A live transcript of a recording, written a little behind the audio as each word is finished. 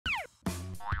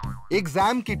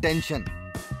Exam की tension,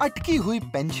 अटकी हुई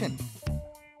पेंशन,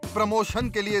 प्रमोशन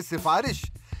के लिए सिफारिश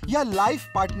या लाइफ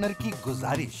पार्टनर की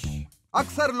गुजारिश।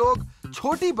 अक्सर लोग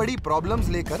छोटी बड़ी प्रॉब्लम्स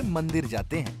लेकर मंदिर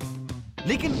जाते हैं,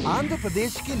 लेकिन आंध्र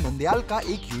प्रदेश के नंदयाल का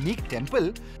एक यूनिक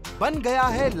टेंपल बन गया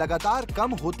है लगातार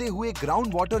कम होते हुए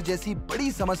ग्राउंड वाटर जैसी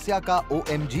बड़ी समस्या का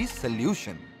OMG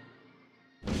सॉल्यूशन।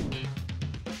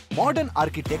 मॉडर्न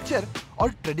आर्किटेक्चर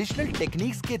और ट्रेडिशनल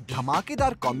टेक्निक्स के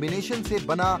धमाकेदार कॉम्बिनेशन से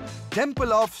बना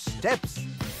टेंपल ऑफ स्टेप्स।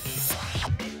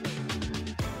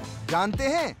 जानते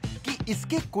हैं कि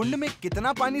इसके कुंड में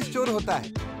कितना पानी स्टोर होता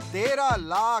है?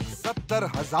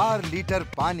 13,70,000 लीटर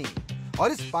पानी।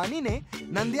 और इस पानी ने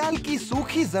नंदयाल की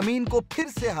सूखी जमीन को फिर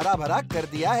से हरा भरा कर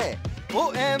दिया है।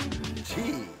 OMG।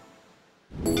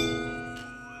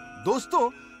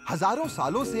 दोस्तों, हजारों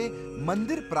सालों से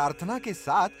मंदिर प्रार्थना के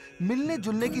साथ मिलने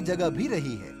जुलने की जगह भी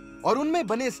रही है, और उनमें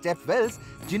बने स्टेपवेल्स,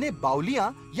 जिन्हें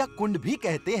बाउलियां या कुंड भी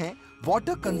कहते हैं,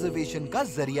 वाटर कंजर्वेशन का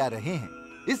जरिया रहे हैं।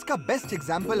 इसका बेस्ट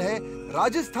एग्जाम्पल है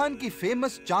राजस्थान की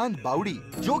फेमस चांद बावड़ी,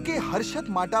 जो कि हर्षद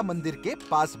माता मंदिर के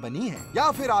पास बनी है,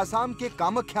 या फिर आसाम के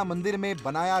कामाख्या मंदिर में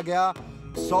बनाया गया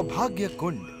सौभाग्य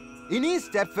कुंड। इन्हीं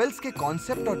स्टेपवेल्स के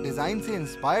कॉन्सेप्ट और डिजाइन से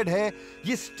इंस्पायर्ड है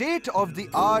ये state of the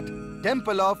art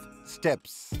temple of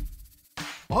steps.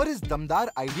 और इस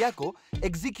दमदार आइडिया को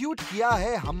एग्जीक्यूट किया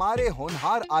है हमारे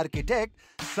होनहार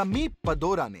आर्किटेक्ट समीप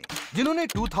पदोरा ने, जिन्होंने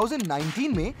 2019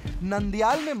 में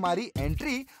नंदयाल में मारी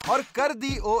एंट्री और कर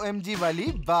दी OMG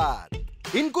वाली बात।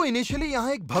 इनको इनिशियली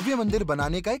यहाँ एक भव्य मंदिर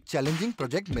बनाने का एक चैलेंजिंग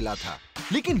प्रोजेक्ट मिला था,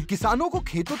 लेकिन किसानों को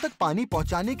खेतों तक पानी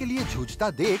पहुँचाने के लिए जूझता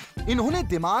देख इन्होंने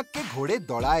दिमाग के घोड़े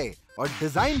दौड़ाए और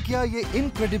डिजाइन किया ये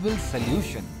incredible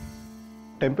solution.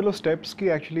 Temple of steps की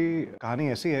एक्चुअली कहानी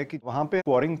ऐसी है कि वहाँ पे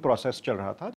क्वारिंग प्रोसेस चल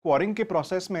रहा था। क्वारिंग के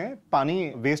प्रोसेस में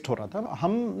पानी वेस्ट हो रहा था।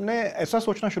 हमने ऐसा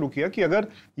सोचना शुरू किया कि अगर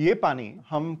ये पानी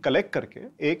हम कलेक्ट करके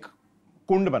एक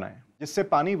कुंड बनाएं, जिससे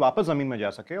पानी वापस जमीन में जा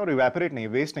सके और इवेपोरेट नहीं,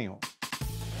 वेस्ट नहीं हो।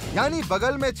 यानी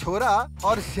बगल में छोरा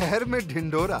और शहर में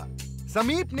ढिंडोरा।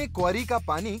 समीप ने क्वारी का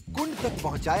पानी कुंड तक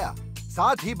पहुंचाया,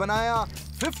 साथ ही बनाया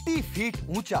 50 फीट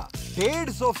ऊंचा,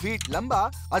 150 फीट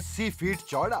लंबा, 80 फीट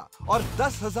चौड़ा और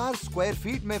 10,000 स्क्वायर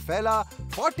फीट में फैला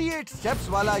 48 स्टेप्स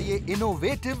वाला ये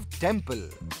इनोवेटिव टेंपल।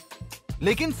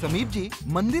 लेकिन समीप जी,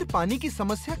 मंदिर पानी की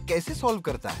समस्या कैसे सॉल्व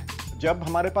करता है? जब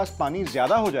हमारे पास पानी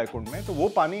ज्यादा हो जाए कुंड में, तो वो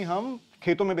पानी हम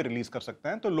खेतों में भी रिलीज कर सकते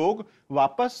हैं, तो लोग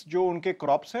वापस जो उनके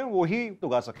क्रॉप्स हैं वो ही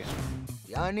उगा सके।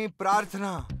 यानी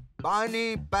प्रार्थना,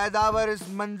 पानी, पैदावार इस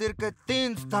मंदिर के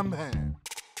 3 स्तंभ हैं।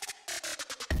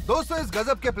 दोस्तों, इस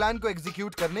गजब के प्लान को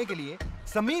एग्जीक्यूट करने के लिए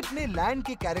समीप ने लैंड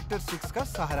के कैरेक्टरिस्टिक्स का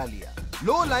सहारा लिया।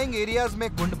 लो लाइंग एरियाज में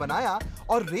कुंड बनाया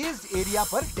और रेज्ड एरिया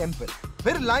पर टेंपल,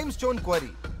 फिर लाइमस्टोन क्वारी,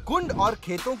 कुंड और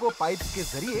खेतों को पाइप्स के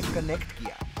जरिए कनेक्ट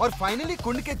किया, और फाइनली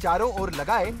कुंड के चारों ओर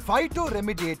लगाए फाइटो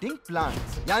रेमिडिएटिंग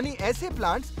प्लांट्स, यानी ऐसे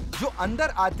प्लांट्स जो अंदर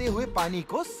आते हुए पानी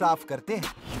को साफ करते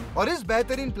हैं। और इस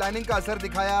बेहतरीन प्लानिंग का असर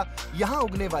दिखाया यहाँ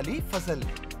उगने वाली फसल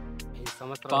ने।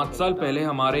 5 साल पहले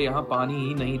हमारे यहाँ पानी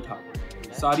ही नहीं था,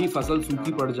 सारी फसल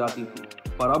सूखी पड़ जाती थी,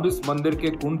 पर अब इस मंदिर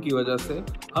के कुंड की वजह से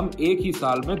हम एक ही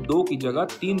साल में 2 की जगह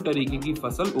 3 तरीके की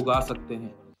फसल उगा सकते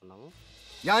हैं।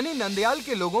 यानी नंदयाल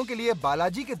के लोगों के लिए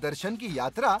बालाजी के दर्शन की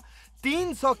यात्रा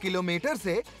 300 किलोमीटर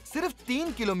से सिर्फ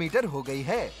 3 किलोमीटर हो गई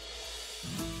है।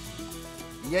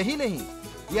 यही नहीं,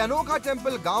 ये अनोखा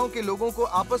टेंपल गांव के लोगों को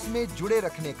आपस में जुड़े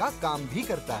रखने का काम भी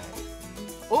करता है।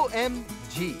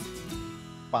 OMG।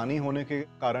 पानी होने के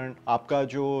कारण आपका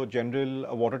जो जनरल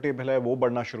वाटर टेबल है वो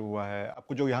बढ़ना शुरू हुआ है।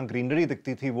 आपको जो यहाँ ग्रीनरी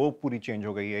दिखती थी वो पूरी चेंज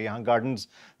हो गई है, यहाँ गार्डन्स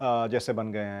जैसे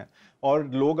बन गए हैं, और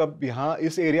लोग अब यहाँ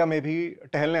इस एरिया में भी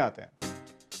टहलने आते हैं।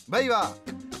 भाई वाह,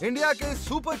 इंडिया के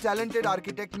सुपर टैलेंटेड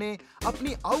आर्किटेक्ट ने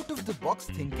अपनी out of the box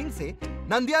thinking से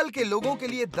नंदयाल के लोगों के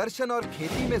लिए दर्शन और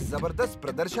खेती में जबरदस्त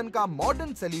प्रदर्शन का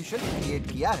मॉडर्न सॉल्यूशन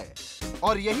क्रिएट किया है।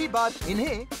 और यही बात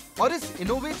इन्हें और इस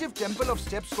इनोवेटिव टेंपल ऑफ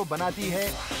स्टेप्स को बनाती है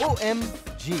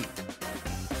OMG।